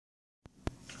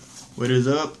What is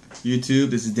up,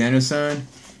 YouTube? This is Danielson.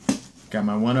 Got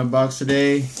my one-up box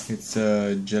today. It's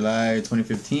July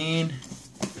 2015.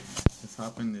 Let's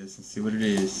hop in this and see what it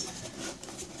is.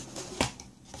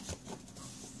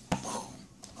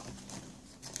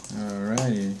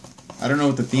 Alrighty. I don't know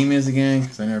what the theme is again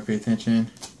because I never pay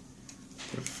attention.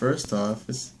 But first off,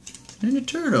 it's Ninja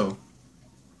Turtle.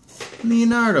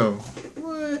 Leonardo.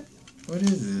 What? What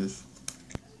is this?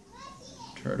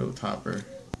 Turtle topper.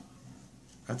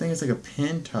 I think it's like a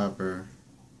pen topper.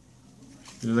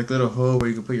 There's like a little hole where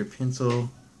you can put your pencil.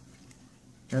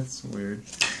 That's weird.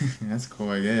 That's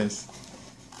cool, I guess.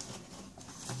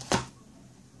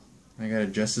 I got a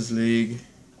Justice League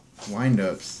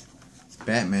wind-ups. It's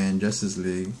Batman Justice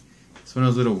League. It's one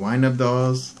of those little wind-up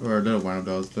dolls, or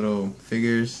little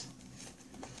figures.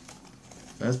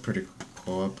 That's pretty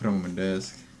cool. I'll put them on my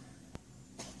desk.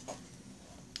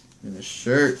 And a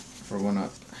shirt for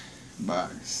one-up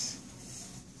box.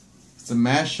 It's a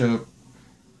mashup.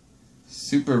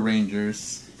 Super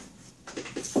Rangers.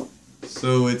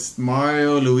 So it's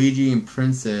Mario, Luigi, and the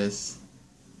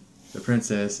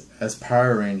princess as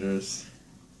Power Rangers.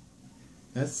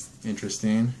 That's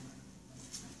interesting.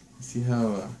 See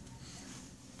how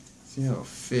it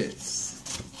fits.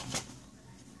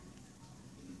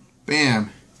 Bam.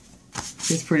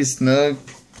 It's pretty snug.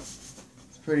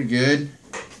 It's pretty good.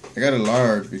 I got a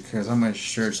large because all my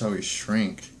shirts always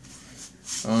shrink.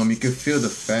 You can feel the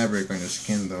fabric on your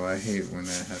skin though. I hate when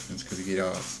that happens because you get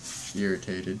all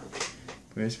irritated.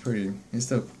 But it's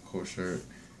still a cool shirt.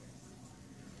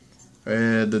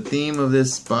 The theme of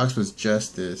this box was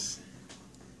justice.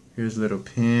 Here's a little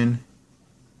pin.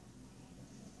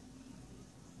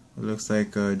 It looks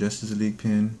like a Justice League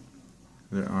pin.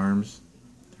 Their arms,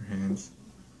 their hands.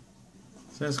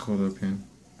 So that's a cool little pin.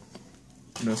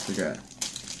 What else we got?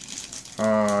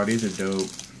 Oh, these are dope.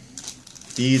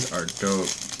 These are dope.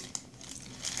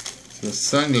 So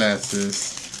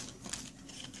sunglasses.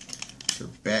 They're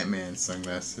Batman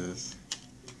sunglasses.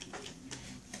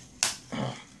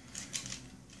 Oh.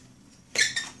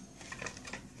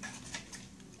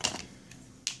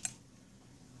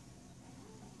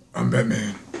 I'm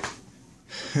Batman.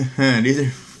 These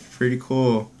are pretty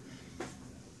cool.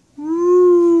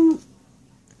 Woo!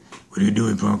 What are you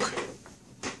doing, punk?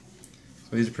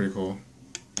 So these are pretty cool.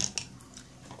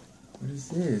 What is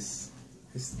this?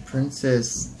 It's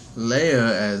Princess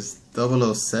Leia as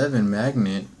 007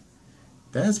 Magnet.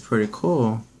 That's pretty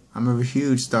cool. I'm a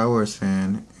huge Star Wars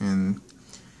fan, and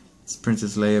it's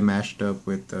Princess Leia mashed up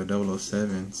with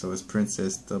 007, so it's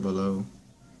Princess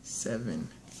 007.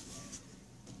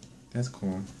 That's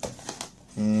cool.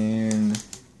 And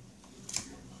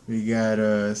we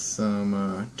got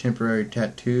some temporary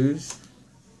tattoos.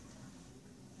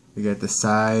 We got the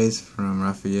Size from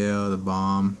Raphael, the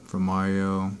Bomb from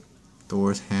Mario,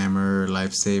 Thor's Hammer,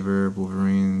 Lifesaver,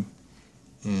 Wolverine,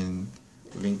 and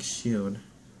Link's Shield.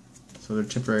 So they're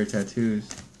temporary tattoos.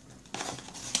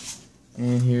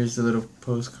 And here's the little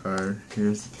postcard.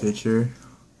 Here's the picture.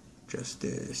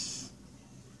 Justice.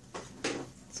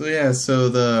 So yeah, so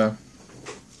the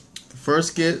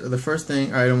first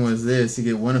item was this. You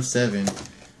get 1 of 7.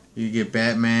 You get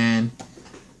Batman,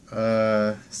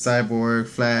 Cyborg,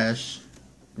 Flash,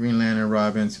 Green Lantern,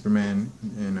 Robin, Superman,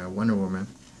 and Wonder Woman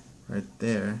right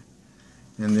there.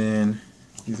 And then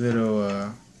these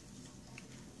little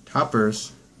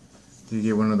toppers, you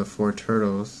get one of the 4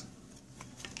 turtles.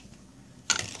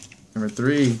 Number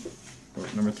 3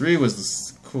 was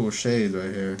this cool shades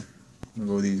right here. I'm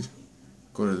gonna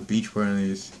go to the beach wearing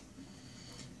these.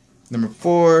 Number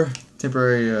 4,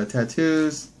 temporary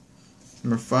tattoos.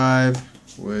 Number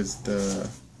 5 was the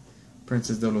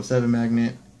Princess 007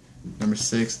 magnet. Number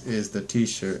 6 is the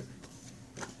t-shirt.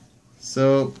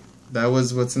 So that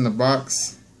was what's in the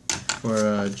box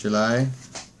for July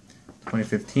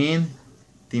 2015.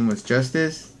 Theme was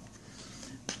justice.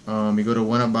 You go to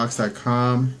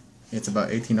oneupbox.com. It's about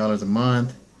 $18 a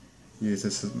month.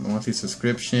 Use a monthly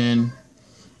subscription.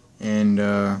 And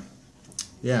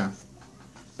yeah,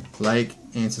 like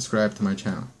and subscribe to my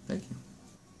channel. Thank you.